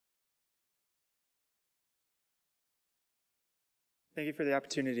Thank you for the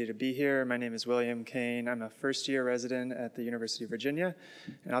opportunity to be here. My name is William Kane. I'm a first-year resident at the University of Virginia,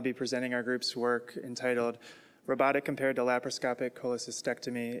 and I'll be presenting our group's work entitled Robotic Compared to Laparoscopic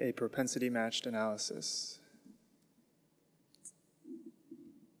Cholecystectomy, a Propensity-Matched Analysis.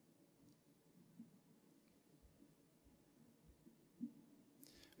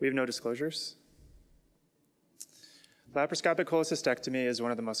 We have no disclosures. Laparoscopic cholecystectomy is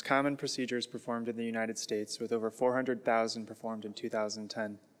one of the most common procedures performed in the United States, with over 400,000 performed in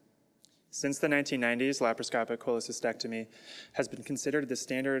 2010. Since the 1990s, laparoscopic cholecystectomy has been considered the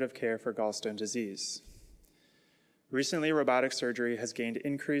standard of care for gallstone disease. Recently, robotic surgery has gained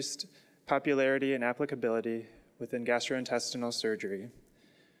increased popularity and applicability within gastrointestinal surgery.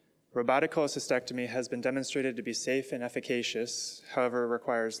 Robotic cholecystectomy has been demonstrated to be safe and efficacious, however,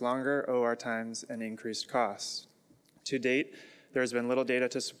 requires longer OR times and increased costs. To date, there has been little data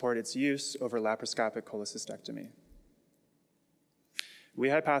to support its use over laparoscopic cholecystectomy. We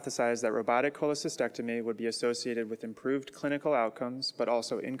hypothesized that robotic cholecystectomy would be associated with improved clinical outcomes, but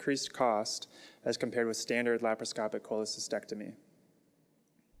also increased cost as compared with standard laparoscopic cholecystectomy.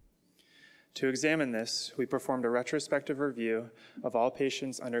 To examine this, we performed a retrospective review of all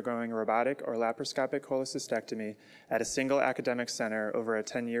patients undergoing robotic or laparoscopic cholecystectomy at a single academic center over a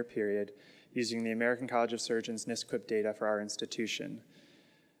 10-year period, using the American College of Surgeons NSQIP data for our institution.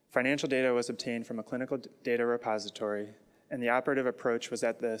 Financial data was obtained from a clinical data repository, and the operative approach was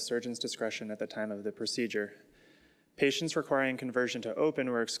at the surgeon's discretion at the time of the procedure. Patients requiring conversion to open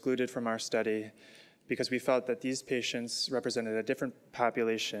were excluded from our study because we felt that these patients represented a different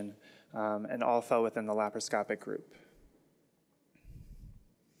population and all fell within the laparoscopic group.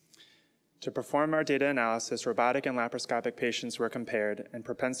 To perform our data analysis, robotic and laparoscopic patients were compared and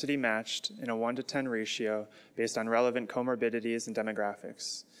propensity matched in a 1-to-10 ratio based on relevant comorbidities and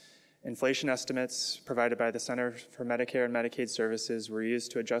demographics. Inflation estimates provided by the Center for Medicare and Medicaid Services were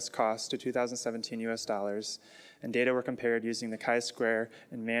used to adjust costs to 2017 US dollars, and data were compared using the chi-square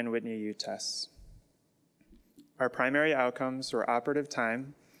and Mann-Whitney U tests. Our primary outcomes were operative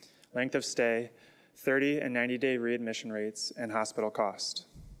time, length of stay, 30 and 90-day readmission rates, and hospital cost.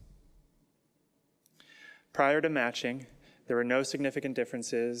 Prior to matching, there were no significant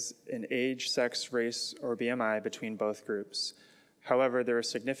differences in age, sex, race, or BMI between both groups. However, there were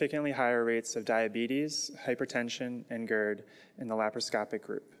significantly higher rates of diabetes, hypertension, and GERD in the laparoscopic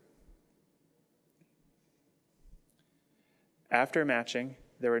group. After matching,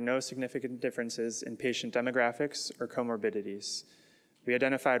 there were no significant differences in patient demographics or comorbidities. We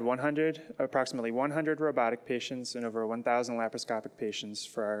identified approximately 100 robotic patients and over 1,000 laparoscopic patients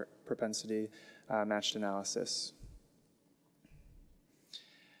for our propensity matched analysis.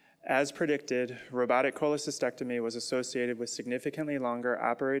 As predicted, robotic cholecystectomy was associated with significantly longer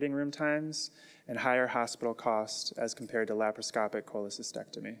operating room times and higher hospital costs as compared to laparoscopic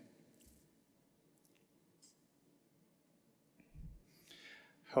cholecystectomy.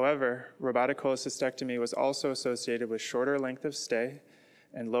 However, robotic cholecystectomy was also associated with shorter length of stay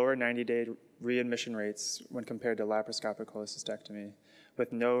and lower 90-day readmission rates when compared to laparoscopic cholecystectomy,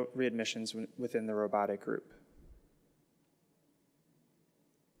 with no readmissions within the robotic group.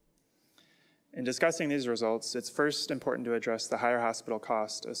 In discussing these results, it's first important to address the higher hospital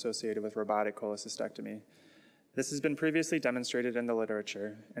cost associated with robotic cholecystectomy. This has been previously demonstrated in the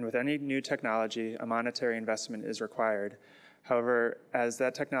literature, and with any new technology, a monetary investment is required. However, as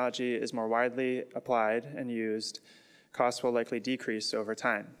that technology is more widely applied and used, costs will likely decrease over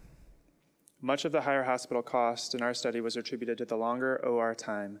time. Much of the higher hospital cost in our study was attributed to the longer OR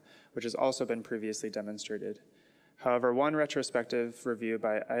time, which has also been previously demonstrated. However, one retrospective review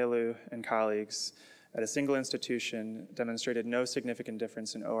by Ailu and colleagues at a single institution demonstrated no significant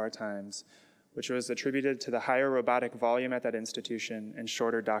difference in OR times, which was attributed to the higher robotic volume at that institution and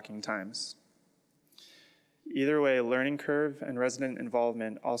shorter docking times. Either way, learning curve and resident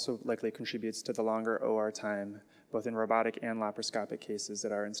involvement also likely contributes to the longer OR time, both in robotic and laparoscopic cases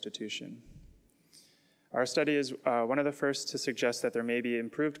at our institution. Our study is one of the first to suggest that there may be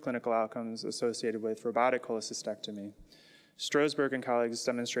improved clinical outcomes associated with robotic cholecystectomy. Strosberg and colleagues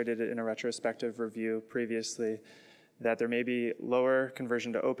demonstrated in a retrospective review previously that there may be lower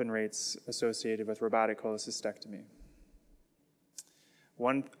conversion to open rates associated with robotic cholecystectomy.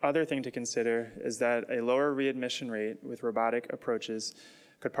 One other thing to consider is that a lower readmission rate with robotic approaches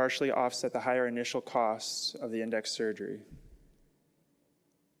could partially offset the higher initial costs of the index surgery.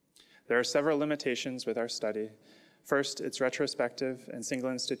 There are several limitations with our study. First, it's retrospective and single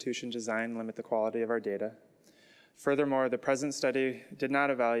institution design limit the quality of our data. Furthermore, the present study did not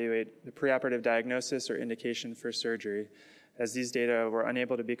evaluate the preoperative diagnosis or indication for surgery, as these data were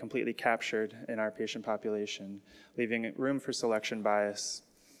unable to be completely captured in our patient population, leaving room for selection bias.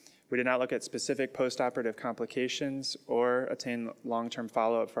 We did not look at specific postoperative complications or attain long-term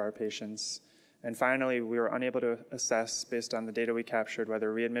follow-up for our patients. And finally, we were unable to assess, based on the data we captured,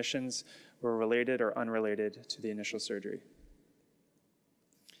 whether readmissions were related or unrelated to the initial surgery.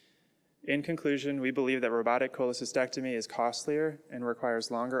 In conclusion, we believe that robotic cholecystectomy is costlier and requires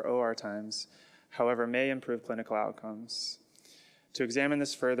longer OR times, however, may improve clinical outcomes. To examine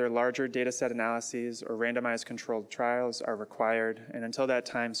this further, larger dataset analyses or randomized controlled trials are required, and until that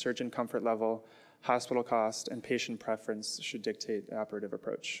time, surgeon comfort level, hospital cost, and patient preference should dictate the operative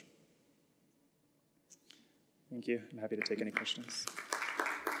approach. Thank you. I'm happy to take any questions.